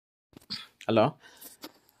Hello.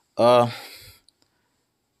 Uh,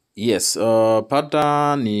 yes,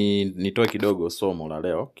 pata nitoe kidogo somo la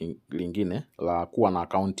leo lingine la kuwa na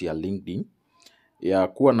akaunti ya LinkedIn. Ya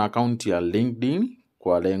kuwa na akaunti ya LinkedIn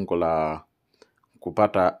kwa lengo la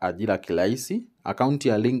kupata ajira kirahisi. Akaunti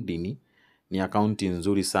ya LinkedIn ni akaunti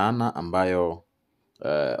nzuri sana ambayo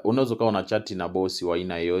unaweza ukawa na chati na bosi wa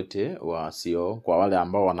aina yoyote wa CEO kwa wale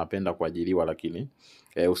ambao wanapenda kuajiriwa, lakini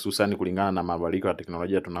hususan kulingana na mabadiliko ya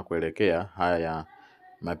teknolojia tunakoelekea haya ya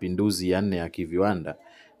mapinduzi ya 4 ya kiviwanda,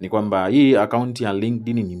 ni kwamba hii akaunti ya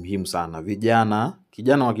LinkedIn ni muhimu sana.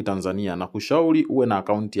 Kijana wa Kitanzania na kushauri uwe na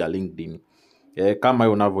akaunti ya LinkedIn. Kama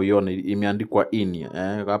unavyoiona imeandikwa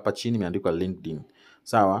hapa chini imeandikwa LinkedIn.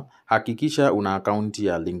 Sawa, hakikisha una akaunti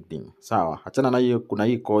ya LinkedIn. Sawa, achana na hiyo, kuna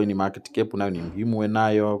hii coin market cap nayo ni muhimu uwe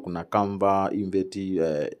nayo, kuna Canva, Invest,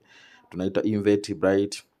 tunaita Invest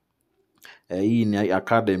Bright. Hii ni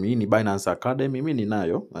academy, hii ni Binance Academy, mimi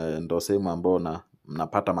ninayo, ndio sehemu ambayo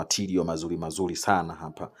napata material mazuri sana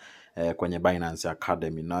hapa kwenye Binance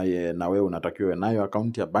Academy. Na wewe unatakiwa uwe nayo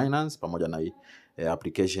account ya Binance pamoja na hii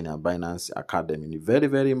application ya Binance Academy. Ni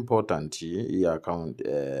very important hii account,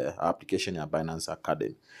 application ya Binance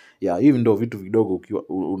Academy. Hivi ndio vitu vidogo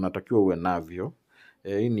unatakiwa uwe navyo.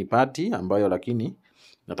 Hii ni party ambayo, lakini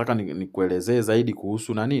nataka nikuelezee zaidi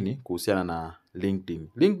kuhusu kuhusiana na LinkedIn.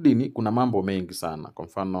 LinkedIn kuna mambo mengi sana. Kwa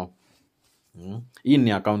mfano, hii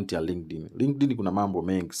ni account ya LinkedIn. LinkedIn kuna mambo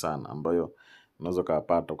mengi sana ambayo unaweza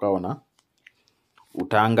kupata ukaona,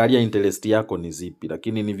 utaangalia interest yako ni zipi,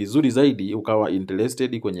 lakini ni vizuri zaidi ukawa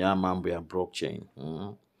interested kwenye mambo ya blockchain.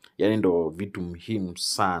 Yaani ndo vitu muhimu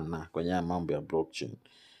sana kwenye mambo ya blockchain.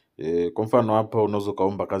 Kwa mfano hapa unaweza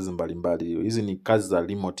kaomba kazi mbalimbali. Hizi ni kazi za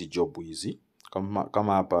remote job hizi.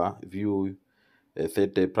 Kama hapa view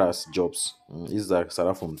 30 plus jobs. Hizi za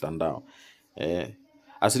sarafu mtandao.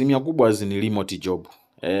 Asilimia kubwa hizi ni remote job.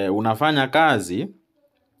 Unafanya kazi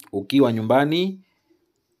ukiwa nyumbani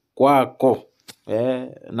kwako.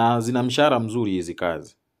 Na zina mshahara mzuri hizi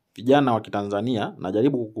kazi. Vijana wa Kitanzania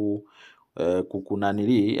najaribu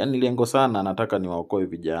kukunanili, yani lengo sana nataka niwaokoe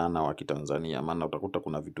vijana wa Kitanzania, maana utakuta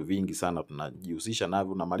kuna vitu vingi sana tunajihusisha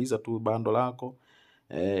navyo. Unamaliza tu bando lako,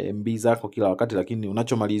 MB zako kila wakati, lakini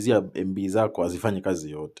unachomalizia MB zako hazifanyi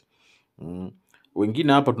kazi yote.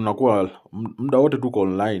 Wengine hapa tunakuwa muda wote tuko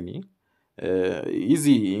online.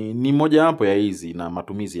 Hizi ni moja hapo ya hizi na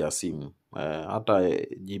matumizi ya simu. Hata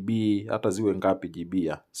GB, hata ziwe ngapi GB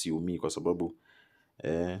ya siumii, kwa sababu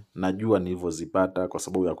najua nilivyozipata kwa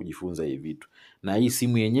sababu ya kujifunza hivi vitu. Na hii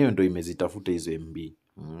simu yenyewe ndio imezitafuta hizo MB.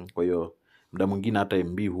 Kwa hiyo muda mwingine hata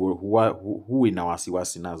MB huwa na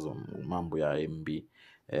wasiwasi nazo mambo ya MB.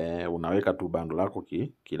 Unaweka tu bando lako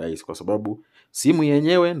kirahisi, kwa sababu simu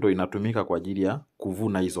yenyewe ndio inatumika kwa ajili ya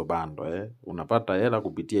kuvuna hizo bando. Unapata hela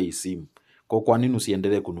kupitia hii simu. Kwa nini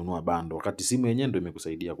usiendelee kununua bando wakati simu yenyewe ndio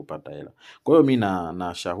imekusaidia kupata hela? Kwa hiyo mimi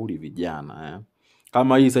nashauri vijana,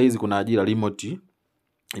 kama hii saizi kuna ajira remote,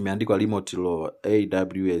 imeandikwa remote law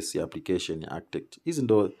AWS application architect. Hizi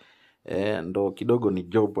ndo kidogo ni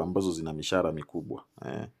job ambazo zina mishahara mikubwa.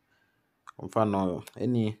 Kwa mfano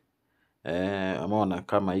umeona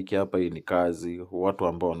kama hiki hapa, hii ni kazi, watu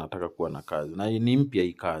ambao wanataka kuwa na kazi. Na hii ni mpya,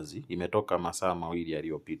 hii kazi imetoka masaa mawili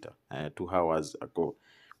yaliyopita, 2 hours ago.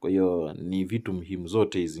 Kwa hiyo ni vitu muhimu,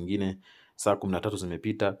 zote hizi zingine saa 13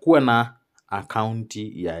 zimepita. Kuwa na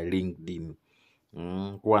akaunti ya LinkedIn.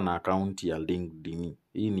 Kuwa na akaunti ya LinkedIn.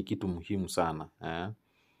 Hii ni kitu muhimu sana.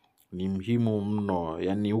 Ni muhimu mno.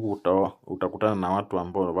 Yaani huku utakutana na watu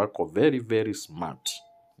ambao wako very smart.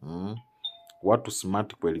 Watu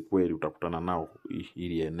smart kweli kweli utakutana nao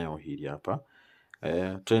hili eneo hili hapa.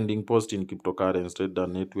 Trending post in cryptocurrency trader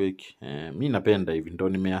network. Mimi napenda hivi, ndo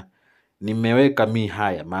nimeweka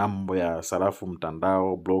haya mambo ya sarafu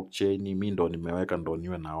mtandao, blockchain. Mimi ndo nimeweka, ndo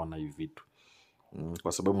niwe naona hivi vitu,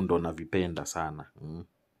 kwa sababu ndo navipenda sana.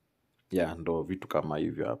 Ndo vitu kama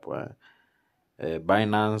hivyo hapo.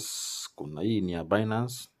 Binance, kuna hii ni ya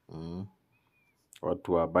Binance.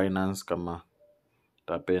 Watu wa Binance kama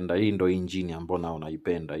tapenda, hii ndo engine ambayo nao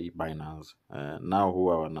naipenda, hii Binance. Nao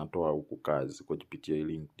huwa wanatoa huku kazi kwa kupitia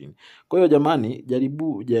LinkedIn. Kwa hiyo jamani,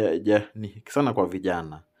 jaribu ni sana kwa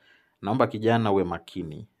vijana. Naomba kijana uwe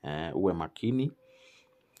makini, uwe makini.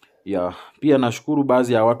 Pia nashukuru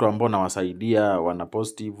baadhi ya watu ambao nawasaidia wana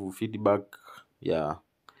positive feedback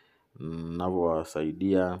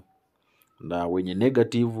ninavyowasaidia, na wenye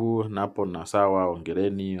negative napo na sawa,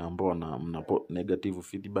 ongeleni. Ambao mna negative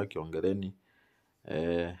feedback ongeleni.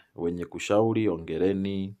 Wenye kushauri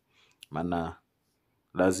ongeleni, maana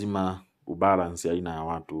lazima ubalance aina ya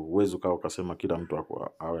watu. Huwezi ukasema kila mtu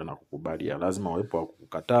awe anakukubalia. Lazima wawepo wa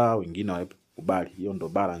kukukataa, wengine wawepo kukubali. Hiyo ndo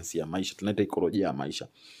balance ya maisha, tunaita ekolojia ya maisha.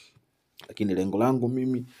 Lakini lengo langu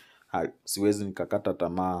mimi siwezi nikakata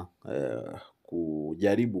tamaa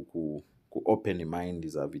kujaribu ku open mind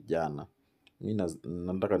za vijana. Mimi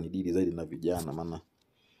nataka nidili zaidi na vijana, maana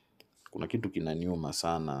kuna kitu kinaniuma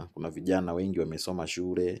sana. Kuna vijana wengi wamesoma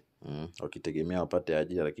shule, wakitegemea wapate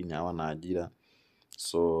ajira lakini hawana ajira.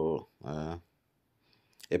 So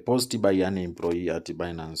a post by an employee at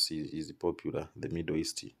Binance is popular the Middle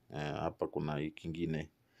East. Hapa kuna kingine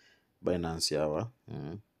Binance hawa.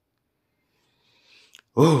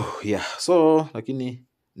 Yeah. So lakini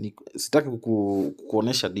sitaki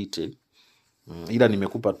kuonesha detail. Ila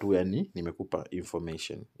nimekupa tu, yani nimekupa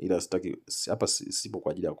information. Ila sitaki hapa, sipo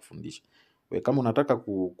kwa ajili ya kufundisha. Wewe kama unataka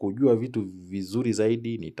kujua vitu vizuri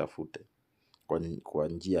zaidi, nitafute kwa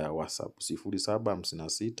njia ya WhatsApp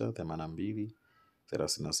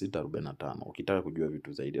 0756823645 ukitaka kujua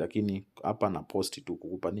vitu zaidi. Lakini hapa na post tu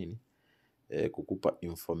kukupa nini? Kukupa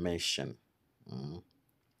information.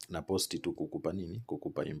 Na posti tu kukupa nini?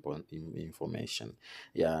 Kukupa information.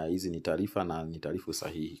 Ya hizi ni taarifa na ni taarifa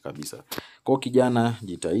sahihi kabisa. Kwa kijana,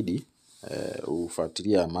 jitahidi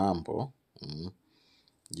ufuatilia mambo.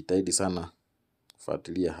 Jitahidi sana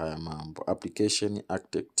ufuatilia haya mambo. Application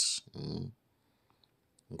architect.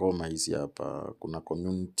 Ngoma hizi hapa. Kuna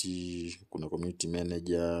community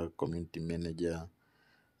manager.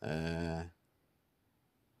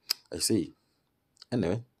 I see.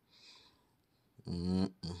 Anyway.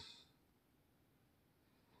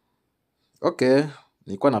 Okay,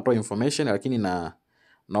 nilikuwa natoa information lakini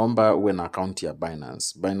naomba uwe na account ya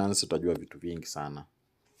Binance. Binance utajua vitu vingi sana.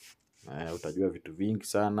 Utajua vitu vingi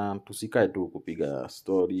sana. Tusikae tu kupiga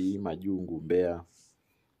story, majungu, mbea.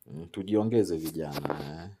 Tujiongeze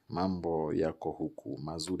vijana. Mambo yako huku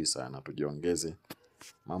mazuri sana. Tujiongeze.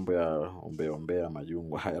 Mambo ya ombea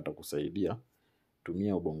majungu hayatakusaidia.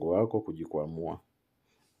 Tumia ubongo wako kujikwamua.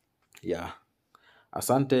 Yeah.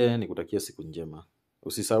 Asante, nikutakia siku njema.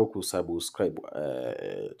 Usisahau kusubscribe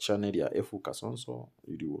channel ya F Kasonso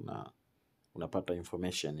ili unapata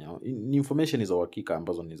information. Ni information za uhakika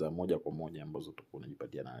ambazo ni za moja kwa moja ambazo utakuwa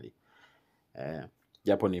unajipatia nali.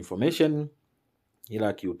 Japo ni information,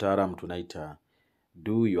 ila kiutaalamu tunaita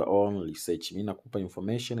do your own research. Mimi nakupa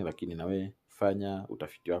information lakini nawe fanya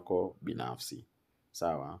utafiti wako binafsi.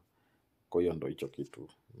 Sawa? Kwa hiyo ndio hicho kitu.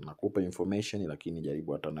 Nakupa information lakini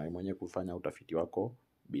jaribu hata nawe mwenyewe kufanya utafiti wako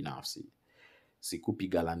binafsi. Sikupi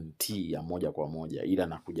guarantee ya moja kwa moja, ila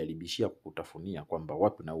nakujaribishia kukutafunia kwamba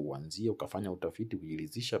wapi na uanzie ukafanya utafiti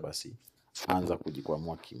kujiridhisha, basi anza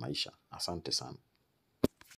kujikwamua kimaisha. Asante sana.